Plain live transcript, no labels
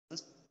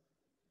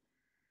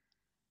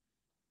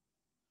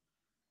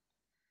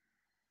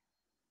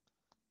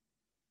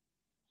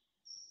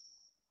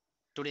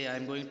Today I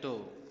am going to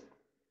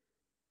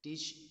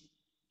teach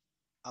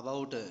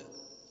about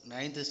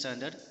ninth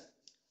standard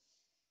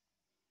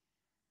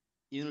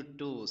Unit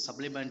 2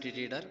 Supplementary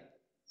Reader,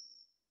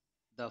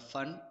 the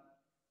fun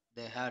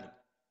they had.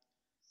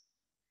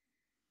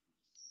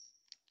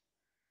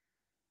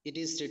 It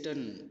is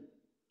written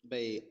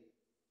by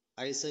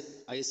Isaac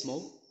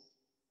Asimov.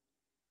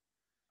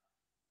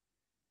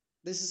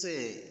 This is a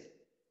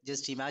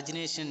just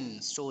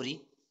imagination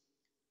story.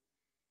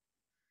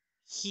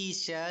 He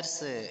shares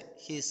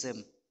his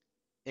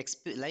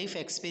life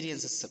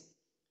experiences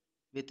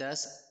with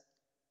us.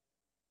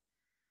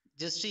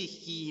 Just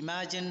he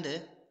imagined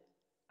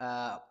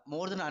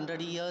more than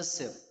 100 years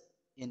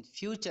in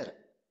future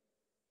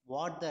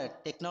what the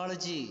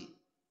technology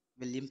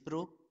will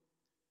improve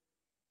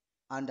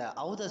and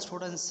how the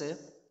students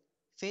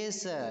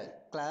face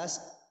class,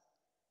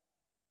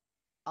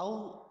 how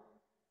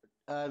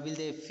will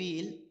they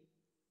feel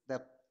the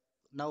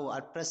now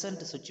at present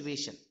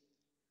situation.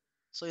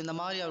 So இந்த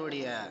மாதிரி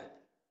அவருடைய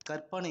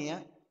கற்பனையை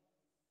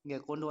இங்கே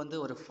கொண்டு வந்து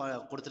ஒரு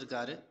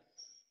கொடுத்துருக்காரு.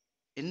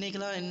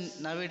 இன்றைக்கெலாம்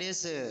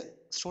nowadays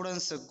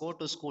students go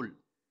to school,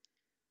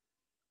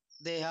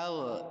 they have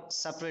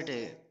separate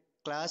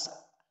class.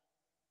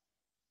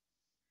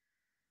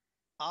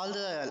 All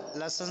the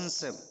lessons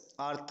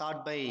are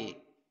taught by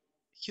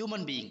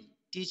human being.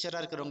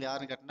 டீச்சராக இருக்கிறவங்க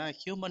யாருன்னு கேட்டினா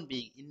ஹியூமன்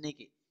பீயிங்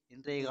இன்னைக்கு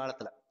இன்றைய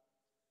காலத்தில்.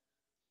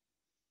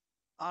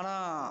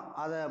 ஆனால்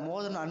அதை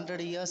மோர் தென்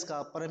 100 இயர்ஸ்க்கு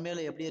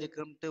அப்புறமேல எப்படி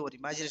இருக்குன்ட்டு ஒரு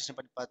இமேஜினேஷன்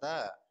பண்ணி பார்த்தா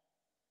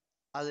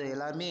அது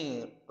எல்லாமே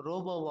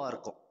ரோபோவாக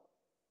இருக்கும்,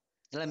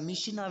 எல்லாம்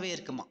மிஷினாகவே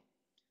இருக்குமா.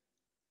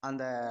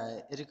 அந்த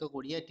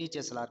இருக்கக்கூடிய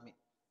டீச்சர்ஸ் எல்லாருமே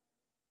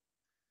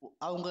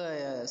அவங்க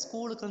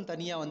ஸ்கூலுக்குன்னு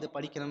தனியாக வந்து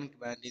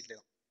படிக்கணும்னு வேண்டியது,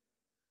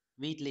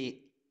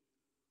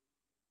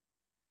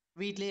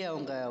 வீட்லேயே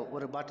அவங்க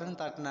ஒரு பட்டன்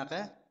தட்டினாக்க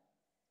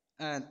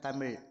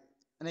தமிழ்,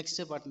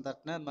 நெக்ஸ்ட்டு பட்டன்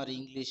தட்டினா இந்த மாதிரி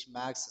English,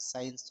 maths,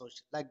 science,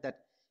 social, like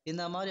that.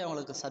 இந்த மாதிரி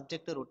அவங்களுக்கு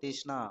சப்ஜெக்ட்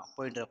ரொட்டேஷனாக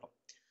போயிட்டு இருக்கும்.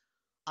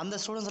 அந்த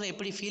ஸ்டூடெண்ட்ஸ்லாம்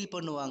எப்படி ஃபீல்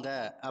பண்ணுவாங்க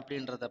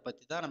அப்படின்றத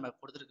பற்றி தான் நம்ம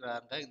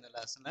கொடுத்துருக்குறாங்க இந்த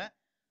லெசனை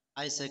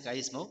ஐசக்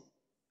ஐஸ்மோ.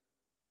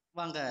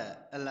 வாங்க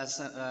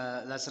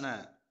லெசனை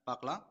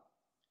பார்க்கலாம்.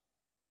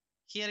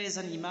 Here is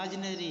an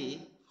imaginary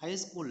high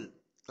school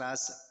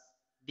class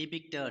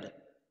depicted.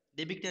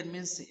 Depicted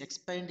means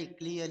explained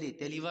clearly,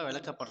 தெளிவாக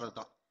விளக்கப்படுறது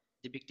தான்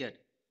depicted.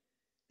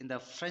 இந்த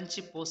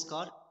ஃப்ரெஞ்சு போஸ்ட்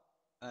கார்டு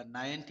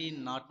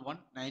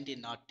 1901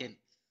 1910.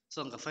 ஸோ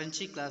அங்கே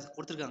ஃப்ரெஞ்சு கிளாஸ்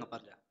கொடுத்துருக்காங்க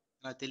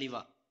பாருங்கள்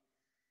தெளிவாக.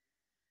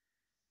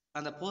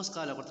 அந்த போஸ்ட்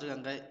கார்டில்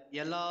கொடுத்துருக்காங்க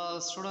எல்லா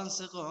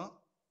ஸ்டூடெண்ட்ஸுக்கும்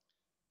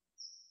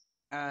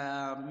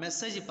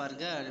மெசேஜ்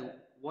பாருங்கள்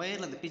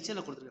ஒயரில் அந்த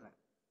பிக்சரில் கொடுத்துருக்காங்க.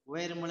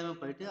 ஒயர் மூலமாக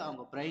போயிட்டு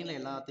அவங்க பிரெயினில்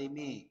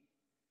எல்லாத்தையுமே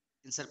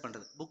இன்சர்ட்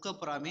பண்ணுறது. புக்கை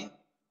பூராமே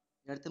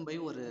எடுத்து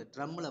போய் ஒரு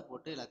ட்ரம்மில்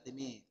போட்டு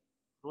எல்லாத்தையுமே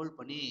ரோல்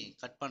பண்ணி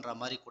கட் பண்ணுற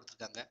மாதிரி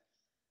கொடுத்துருக்காங்க.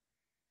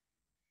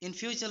 இன்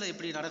ஃபியூச்சரில்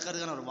இப்படி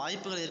நடக்கிறதுக்கான ஒரு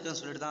வாய்ப்புகள்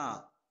இருக்குன்னு சொல்லிட்டு தான்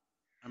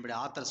நம்மளுடைய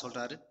ஆத்தர்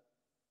சொல்கிறாரு.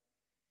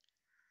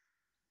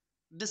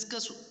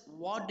 Discuss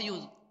what to you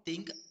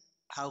think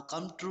have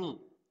come true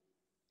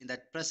in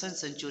that present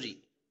century.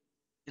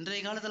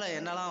 இன்றைய காலத்தில்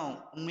என்னெல்லாம்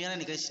உண்மையான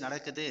நிகழ்ச்சி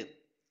நடக்குது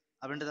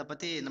அப்படின்றத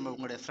பற்றி நம்ம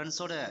உங்களுடைய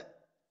ஃப்ரெண்ட்ஸோட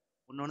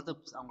ஒன்று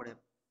அவங்களுடைய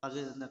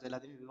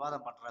எல்லாத்தையுமே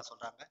விவாதம் பண்ணுறா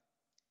சொல்கிறாங்க.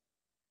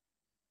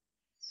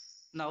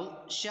 Now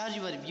share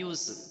your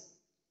views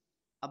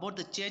about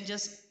the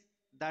changes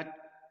that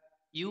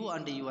you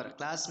and your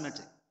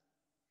classmates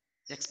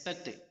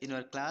expect in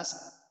your class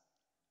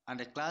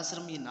and a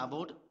classroom in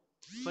about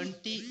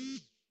 20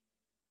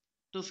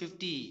 to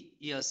 50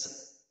 years.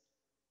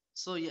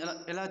 So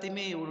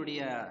எல்லாத்தையுமே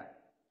உன்னுடைய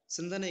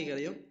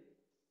சிந்தனைகளையும்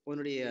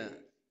உன்னுடைய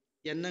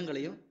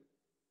எண்ணங்களையும்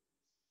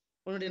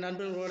உன்னுடைய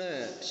நண்பர்களோட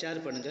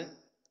ஷேர் பண்ணுங்கள்.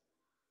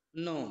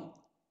 இன்னும்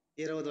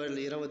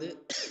 20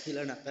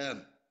 இல்லைனாக்கா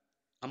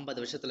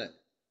 50 வருஷத்தில்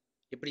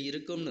எப்படி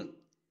இருக்கும்னு.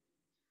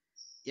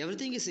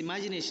 Everything is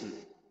imagination,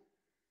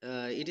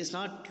 it is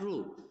not true.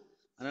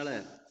 அதனால்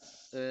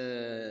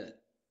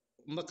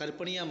ரொம்ப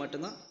கற்பனையாக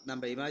மட்டும்தான்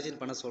நம்ம இமேஜின்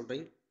பண்ண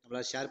சொல்கிறேன்,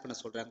 நம்மளால் ஷேர் பண்ண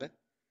சொல்கிறாங்க.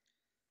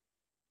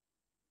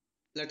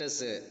 Let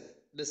us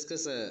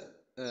discuss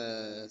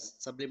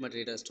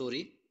supplementary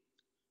story.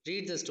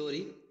 Read the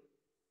story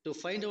to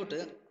find out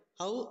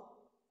how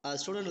a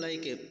student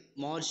like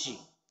Margie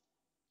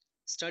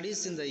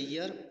studies in the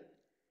year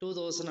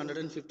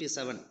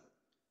 2157.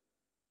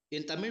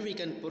 In Tamil we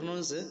can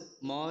pronounce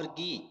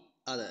Margi,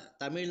 அது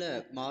தமிழில்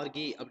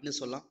மார்கி அப்படின்னு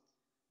சொல்லலாம்.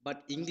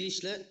 பட்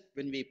இங்கிலீஷில்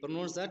when we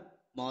pronounce that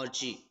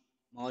Margie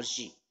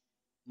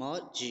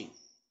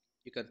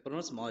you can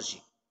pronounce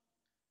Margie.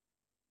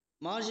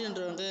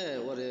 மார்ஜின்றவங்க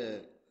ஒரு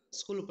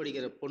school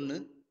படிக்கிற பொண்ணு.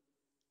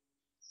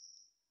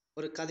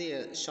 ஒரு கதையை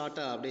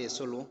ஷார்ட்டாக அப்படியே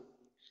சொல்லுவோம்.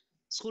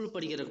 ஸ்கூல்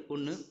படிக்கிற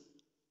பொண்ணு,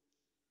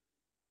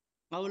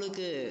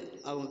 அவளுக்கு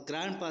அவங்க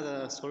கிராண்ட்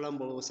ஃபாதர்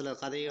சொல்லும்போது சில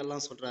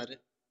கதைகள்லாம் சொல்கிறாரு.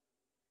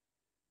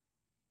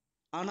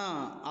 ஆனால்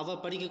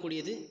அவள்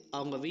படிக்கக்கூடியது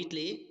அவங்க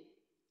வீட்டிலேயே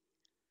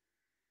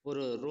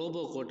ஒரு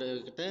ரோபோ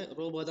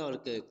ரோபோ தான்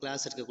அவளுக்கு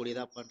கிளாஸ்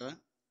எடுக்கக்கூடியதாக பண்ணுறான்.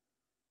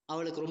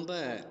 அவளுக்கு ரொம்ப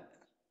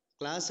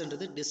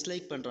கிளாஸ்ன்றது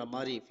டிஸ்லைக் பண்ணுற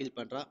மாதிரி ஃபீல்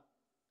பண்ணுறா.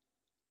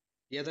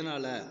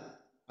 எதனால்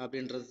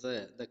அப்படின்றத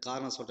இந்த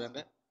காரணம் சொல்கிறாங்க.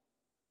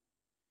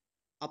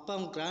 அப்போ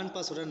அவங்க கிராண்ட்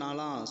பாஸோட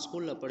நான்லாம்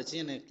ஸ்கூலில் படித்து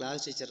எனக்கு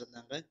கிளாஸ் டீச்சர்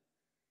இருந்தாங்க.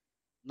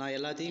 நான்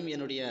எல்லாத்தையும்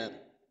என்னுடைய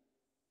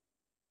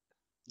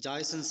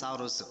ஜாய்ஸ் அண்ட்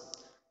சாரோஸ்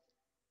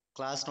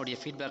கிளாஸ்னுடைய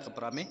ஃபீட்பேக்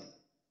அப்புறமே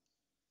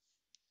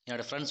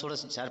என்னோடய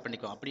ஃப்ரெண்ட்ஸோடு ஷேர்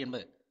பண்ணிக்குவோம். அப்படி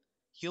என்பது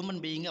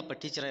ஹியூமன் பீயிங் அப்போ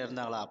டீச்சராக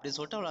இருந்தாங்களா அப்படின்னு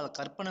சொல்லிட்டு அவளால்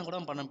கற்பனை கூட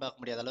பண்ண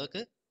பார்க்க முடியாத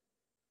அளவுக்கு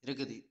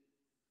இருக்குது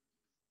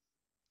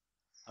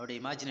அவருடைய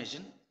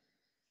இமேஜினேஷன்.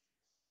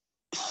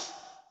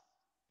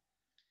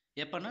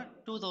 எப்போன்னா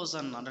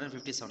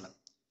 2157.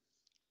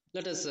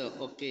 Let us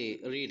okay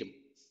read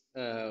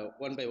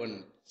one by one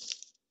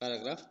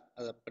paragraph.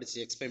 அதை படித்து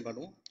எக்ஸ்பிளைன்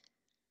பண்ணுவோம்.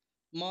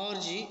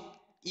 Margie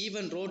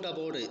even wrote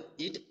about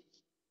it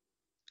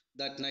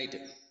that night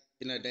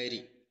in a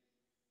diary.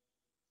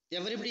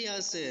 Everybody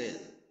has a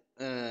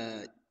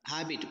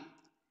habit,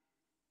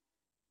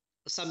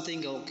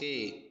 something okay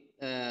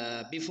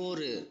before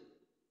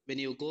when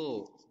you go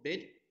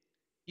bed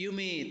you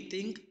may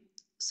think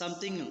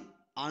something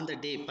on the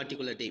day,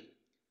 particular day.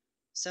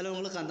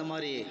 சிலவங்களுக்கு அந்த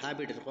மாதிரி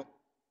habit இருக்கும்,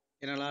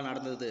 என்னெல்லாம்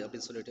நடந்தது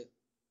அப்படின்னு சொல்லிட்டு.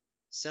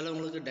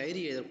 சிலவங்களுக்கு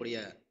diary எழுதக்கூடிய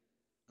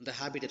அந்த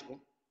ஹேபிட்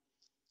இருக்கும்.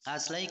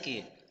 ஆஸ் லைக்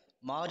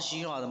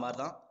மார்ஜியும் அது மாதிரி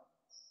தான்.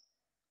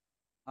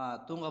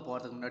 தூங்க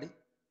போகிறதுக்கு முன்னாடி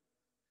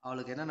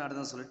அவளுக்கு என்ன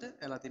நடந்ததுன்னு சொல்லிட்டு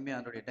எல்லாத்தையுமே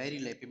அதனுடைய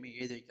டைரியில் எப்பயுமே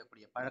எழுதி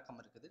வைக்கக்கூடிய பழக்கம்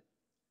இருக்குது.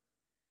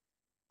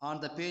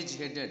 ஆன் த பேஜ்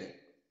ஹெட்டட்,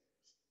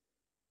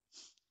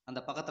 அந்த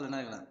பக்கத்தில் என்ன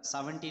இருக்குன்னா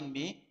 17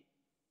 May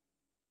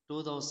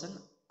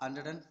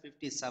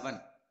 2157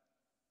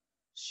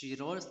 she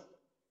wrote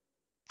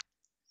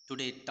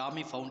today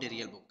Tommy found a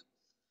real book.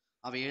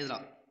 அவள்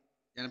எழுதுறான்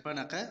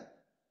எப்பனாக்க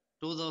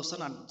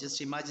 2000 and just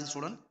imagine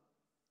student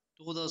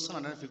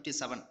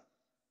 2157.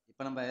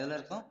 இப்போ நம்ம எதில்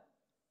இருக்கோம்?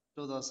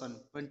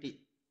 2020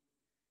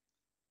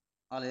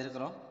 அதில்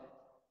இருக்கிறோம்.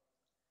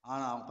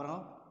 ஆனால்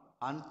அப்புறம்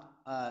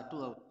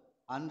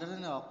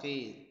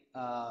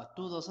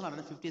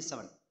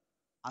 2157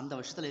 அந்த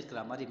வருஷத்தில் இருக்கிற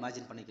மாதிரி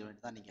இமேஜின் பண்ணிக்க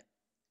வேண்டியதான் நீங்கள்.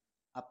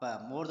 அப்போ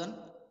மோர் தென்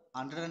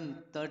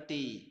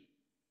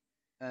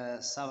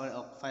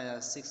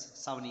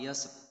 137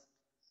 இயர்ஸ்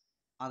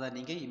அதை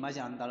நீங்கள்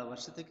இமேஜின் அந்த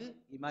வருஷத்துக்கு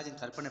இமேஜின்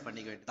கற்பனை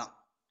பண்ணிக்க வேண்டியதான்.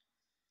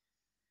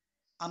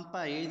 அப்போ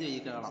எழுதி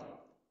வைக்கலாம்.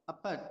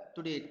 அப்போ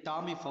டுடே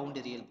டாமி ஃபவுண்ட்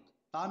எ ரியல் புக்.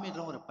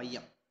 டாமின்ற ஒரு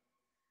பையன்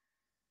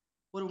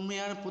ஒரு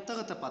உண்மையான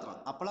புத்தகத்தை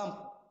பார்த்துறான். அப்போலாம்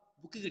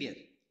புக்கு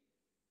கிடையாது.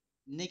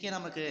 இன்றைக்கே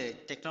நமக்கு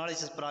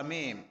டெக்னாலஜிஸ்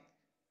புறாமே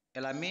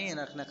எல்லாமே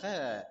எனக்குனாக்க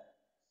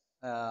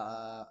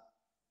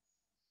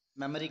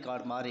மெமரி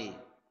கார்டு மாதிரி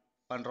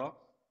பண்ணுறோம்,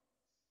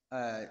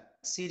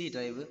 சிடி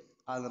டிரைவு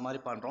அது மாதிரி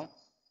பண்ணுறோம்.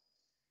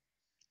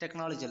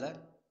 டெக்னாலஜியில்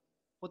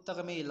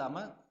புத்தகமே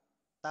இல்லாமல்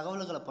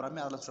தகவல்களை புறாமே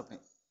அதில் ஸ்டோர்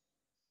பண்ணி.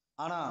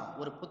 ஆனால்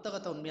ஒரு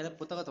புத்தகத்தை உண்மையான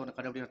புத்தகத்தை ஒன்று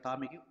கண்டுபிடிக்கிற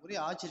டாமிக்கு ஒரே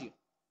ஆச்சரியம்.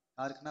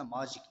 யாருக்குன்னா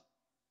மார்ஜிக்கு.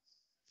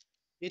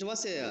 It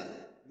was a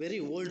very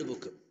old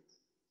book.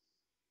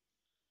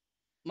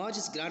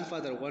 Marge's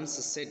grandfather once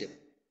said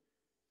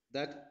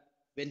that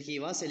when he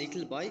was a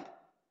little boy,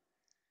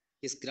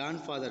 his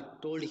grandfather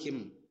told him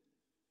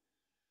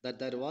that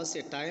there was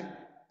a time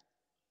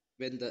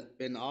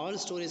when all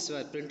stories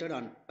were printed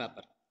on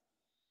paper.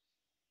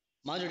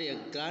 மார்ஜுடைய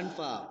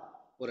grandpa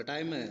ஒரு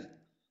time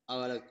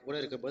அவளை கூட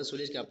இருக்கும்போது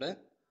சொல்லியிருக்காப்புல,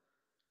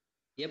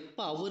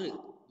 எப்போ அவர்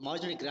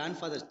மார்ஜுடைய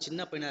grandfather சின்ன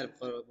பையனாக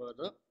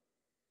இருப்பதோ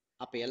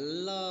அப்போ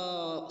எல்லா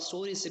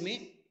ஸ்டோரிஸுமே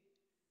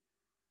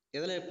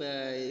எதில் இப்போ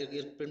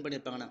பிரிண்ட்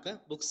பண்ணியிருப்பாங்கனாக்கா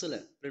புக்ஸில்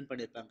பிரிண்ட்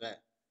பண்ணியிருப்பாங்க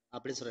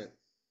அப்படின்னு சொல்கிறார்.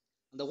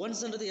 அந்த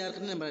ஒன்ஸ்ன்றது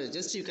யாருக்குன்னு நம்ம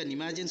just you can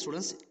imagine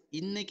students.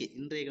 இன்றைக்கி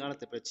இன்றைய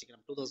காலத்தை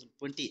வச்சுக்கலாம்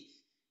 2020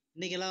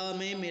 இன்றைக்கி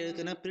எல்லாமே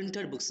இருக்குன்னா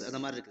பிரிண்டட் புக்ஸ் அந்த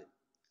மாதிரி இருக்குது.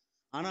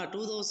 ஆனால்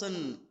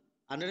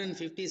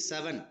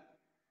 2157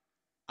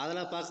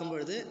 அதில்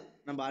பார்க்கும்பொழுது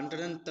நம்ம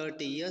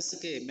 130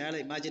 இயர்ஸுக்கு மேலே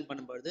இமேஜின்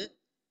பண்ணும்பொழுது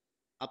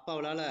அப்போ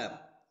அவளால்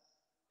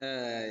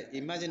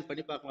இமேஜின்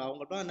பண்ணி பார்க்கலாம்.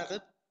 அவங்கள்ட்ட என்னாக்கா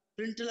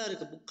பிரிண்டலாக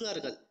இருக்குது, புக்கெலாம்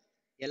இருக்காது,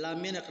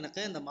 எல்லாமே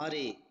எனக்குனாக்கா இந்த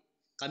மாதிரி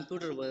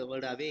கம்ப்யூட்டர்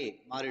வேர்டாகவே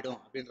மாறிடும்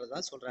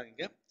அப்படின்றதான்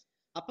சொல்கிறாங்க.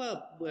 அப்போ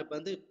இப்போ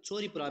வந்து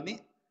ஸ்டோரி புறாமே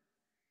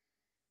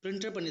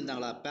பிரிண்டர்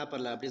பண்ணியிருந்தாங்களா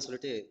பேப்பரில் அப்படின்னு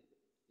சொல்லிட்டு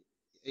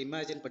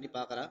இமேஜின் பண்ணி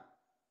பார்க்குறா.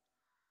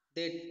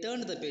 தே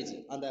டேர்ன் த பேஜ்,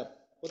 அந்த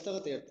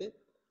புத்தகத்தை எடுத்து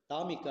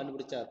டாமி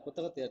கண்டுபிடிச்ச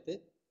புத்தகத்தை எடுத்து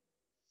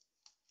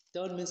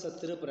டேர்ன் மீன்ஸ்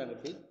திருப்புறாங்க.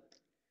 அப்படி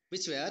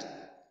விச் வேர்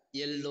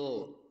எல்லோ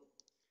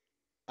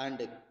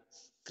அண்டு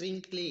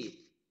கிரிங்க்லி.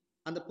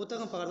 அந்த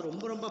புத்தகம் பார்க்குறது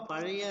ரொம்ப ரொம்ப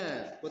பழைய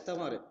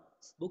புத்தகம் இருக்கு.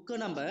 புக்கை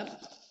நம்ம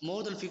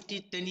மோர் தென்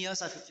 10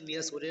 இயர்ஸ் ஆர் 15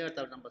 இயர்ஸ் ஒரே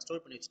இடத்துல நம்ம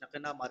ஸ்டோர் பண்ணி வச்சுனாக்க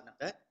என்ன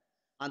மாறினாக்க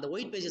அந்த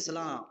ஒயிட் பேஜஸ்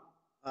எல்லாம்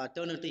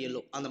டேர்ன் டு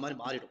எல்லோ அந்த மாதிரி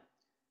மாறிடும்.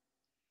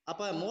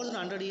 அப்போ மோர் தென்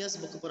 100 இயர்ஸ்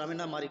புக்கு போகிறாமல்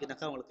என்ன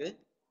மாறிக்குனாக்கா அவங்களுக்கு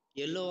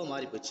எல்லோவாக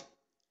மாறி போச்சு.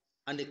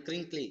 And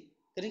கிரிங்க்லி,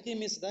 கிரிங்க்லி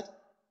means that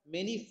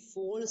many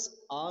folds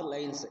R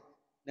lines,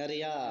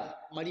 நிறையா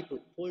மடிப்பு.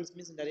 ஃபோல்ஸ்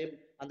மீன்ஸ் நிறைய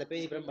அந்த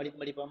பேஜ்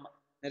மடிப்பாக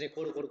நிறைய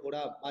கோடு கோடு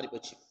கோடாக மாறி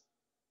போச்சு.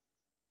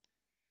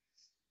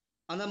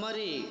 அந்த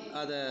மாதிரி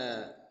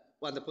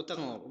அந்த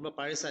புத்தகம் ரொம்ப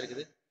பழசாக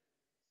இருக்குது.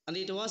 And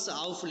it was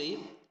awfully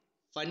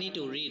funny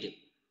to read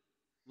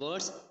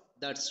words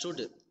that stood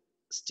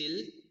still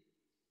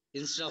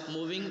instead of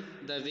moving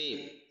the way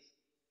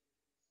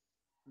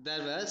they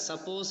were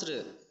supposed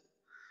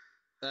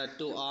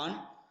to on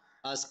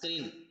a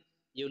screen,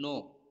 you know.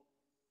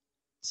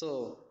 So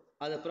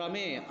அது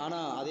அப்புறமே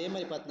ஆனால் அதே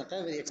மாதிரி பார்த்தினாக்கா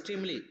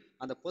எக்ஸ்ட்ரீம்லி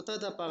அந்த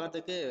புத்தகத்தை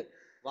பார்க்கறதுக்கு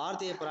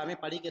வார்த்தையை புறாமே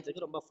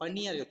படிக்கிறதுக்கு ரொம்ப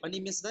ஃபன்னியாக இருக்குது. ஃபன்னி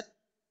மீன்ஸ் தட்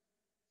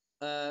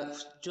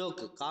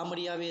ஜோக்கு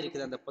காமெடியாகவே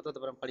இருக்குது அந்த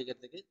புத்தகத்தை புறம்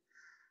படிக்கிறதுக்கு.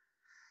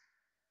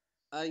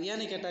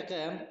 ஏன்னு கேட்டாக்க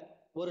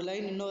ஒரு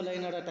லைன் இன்னொரு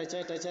லைனோட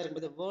டச்சாக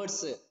இருக்கும்போது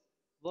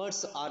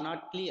வேர்ட்ஸ் ஆர்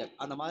நாட் கிளியர்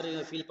அந்த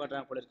மாதிரி ஃபீல்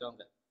பண்ணுறாங்க போல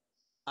இருக்கவங்க.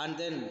 And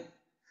then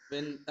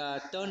when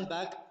turn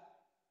back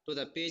to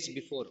the page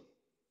before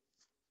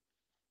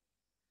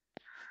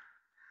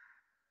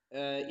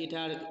it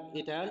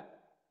had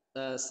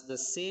the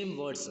same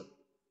words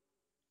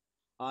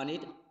on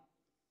it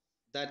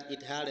that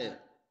it had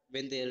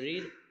when they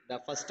read the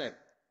first time.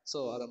 So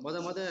அதை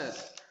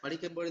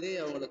படிக்கும் பொழுதே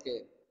அவங்களுக்கு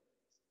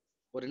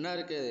ஒரு என்ன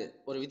இருக்குது,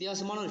 ஒரு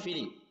வித்தியாசமான ஒரு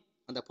ஃபீலிங்.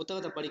 அந்த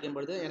புத்தகத்தை படிக்கும்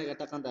பொழுது எனக்கு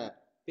கேட்டாக்க அந்த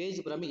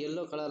பேஜ் புறாமே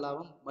எல்லோ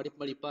கலர்லாகவும்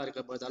மடிப்பாக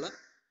இருக்க போதால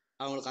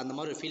அவங்களுக்கு அந்த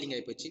மாதிரி ஒரு ஃபீலிங்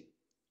ஆகிப்போச்சு.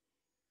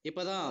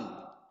 இப்போ தான்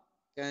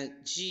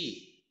ஜி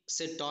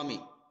செட் டாமி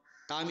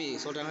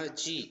சொல்கிறாங்க,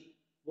 ஜி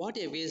வாட்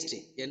ஏ வேஸ்ட்,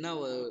 என்ன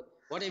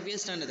வாட் ஏ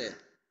வேஸ்டானது,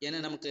 ஏன்னா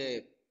நமக்கு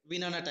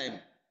வீணான டைம்,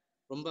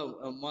 ரொம்ப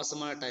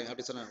மோசமான டைம்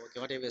அப்படி சொன்னாங்க. Okay,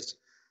 what A waste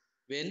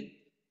when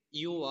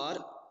you are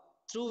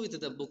through with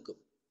the book.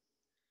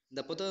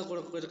 இந்த புத்தகம் கூட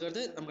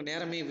இருக்கிறது நமக்கு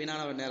நேரமே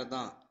வீணான ஒரு நேரம்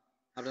தான்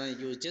அப்படின்னா,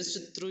 you just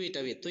through it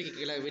away, தூக்கி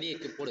கீழே வெளியே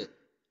போடு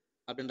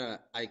அப்படின்ற.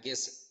 I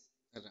guess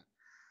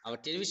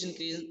our television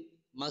screen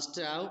must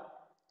have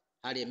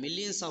had A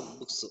millions of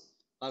books.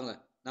 பாருங்க,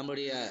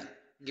 நம்மளுடைய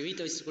இங்கே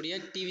வீட்டில் வச்சிருக்கக்கூடிய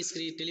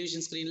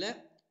டெலிவிஷன் ஸ்க்ரீனில்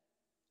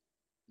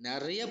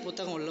நிறைய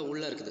புத்தகம்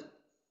உள்ள இருக்குது,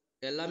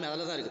 எல்லாமே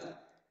அதில் தான் இருக்குது.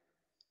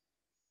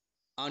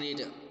 On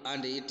it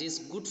and it is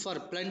good for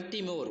plenty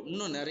மோர்,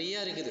 இன்னும் நிறையா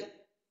இருக்குது.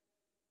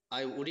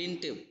 ஐ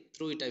wouldn't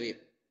through it away,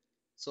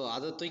 so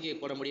அதை தூக்கி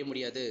போட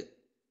முடியாது.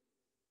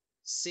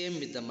 Same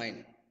with the mind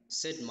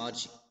set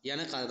Margie,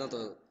 எனக்கு அதை தான்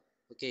தோணுது.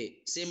 ஓகே,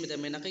 சேம் வித் த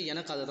மைண்ட்னாக்கா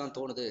எனக்கு அதை தான்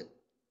தோணுது.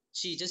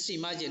 She just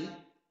imagine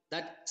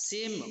that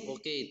same,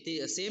 okay,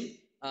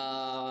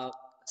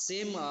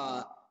 same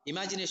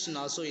imagination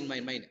also in my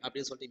mind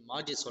அப்படின்னு சொல்லிட்டு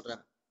மார்ஜி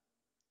சொல்கிறாங்க.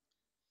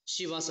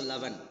 She was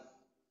 11.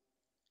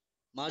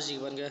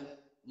 மார்ஜிக்கு பாருங்க,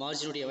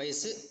 மார்ஜினுடைய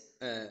வயசு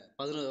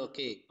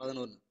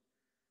 11.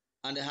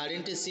 And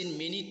hadn't scene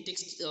many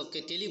text, okay,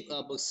 tele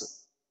books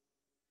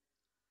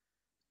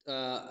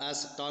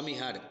as Tommy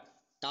had.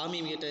 Tommy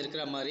கிட்ட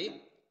இருக்கிற மாதிரி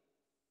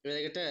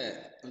இவர்கிட்ட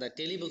அந்த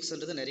டெலி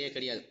புக்ஸ்ன்றது நிறைய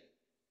கிடையாது.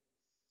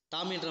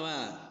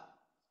 டாமின்றவன்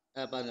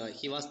பாருங்க,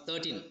 he was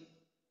 13.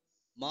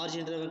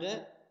 மார்ஜின்றவங்க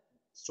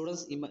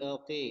students,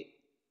 okay,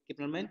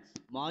 keep in mind,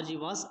 Margie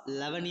was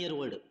 11 year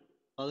old,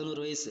 11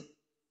 வயசு.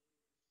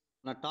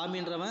 நான்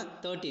டாமின்றவன்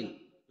 13,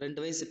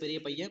 2 வயசு பெரிய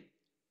பையன்.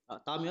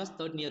 Tommy was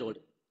 13 year old.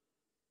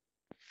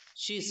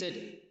 She said,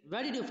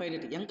 where did you find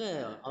it, எங்கே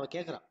அவ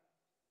கேட்குறான்,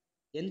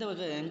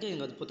 எங்கே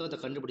எங்கள் புத்தகத்தை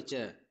கண்டுபிடிச்ச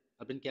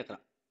அப்படின்னு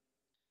கேட்குறான்.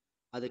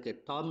 அதுக்கு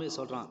டாமி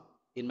சொல்கிறான்,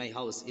 இன் மை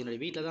ஹவுஸ்,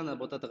 என்னுடைய வீட்டில் தான் அந்த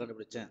புத்தகத்தை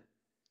கண்டுபிடிச்சேன்.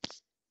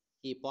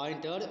 he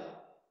pointed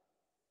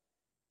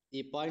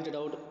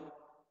out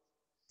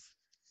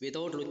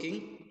without looking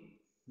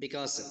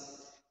because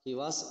he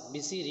was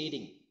busy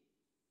reading.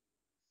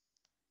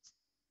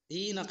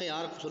 ஈனாக்கா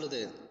யாருக்கு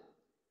சொல்லுது,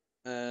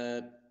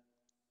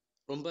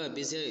 ரொம்ப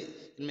பிஸியாக.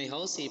 In my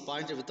house he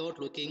pointed without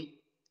looking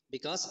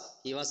because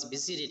he was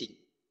busy reading.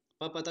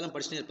 அப்போ பார்த்தாலும்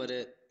படிச்சுனே இருப்பார்.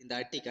 இந்த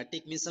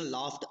அட்டிக் மீன்ஸ்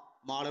லாஃப்ட்,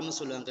 மாடம்னு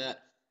சொல்லுவாங்க.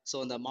 ஸோ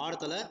அந்த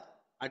மாடத்தில்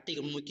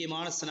அட்டிக்கு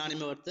முக்கியமான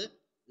சினானிமே வருது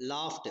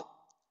லாஃப்ட்,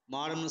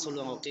 மாடம்னு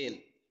சொல்லுவாங்க. ஓகே,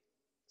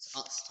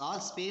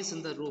 ஆல் ஸ்பேஸ்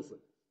இன் த ரூஃப்.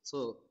 ஸோ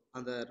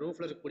அந்த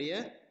ரூஃபில் இருக்கக்கூடிய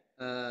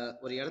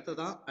ஒரு இடத்த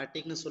தான்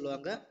அட்டிக்னு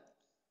சொல்லுவாங்க.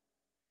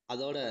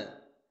 அதோட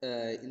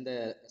இந்த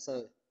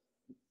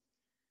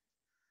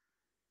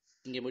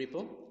இங்கே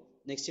முடிப்போம்.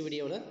 நெக்ஸ்ட்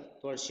வீடியோவில்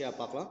தொடர்ச்சியாக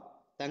பார்க்கலாம்.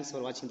 தேங்க்ஸ்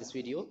ஃபார் வாட்சிங் திஸ்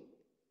வீடியோ.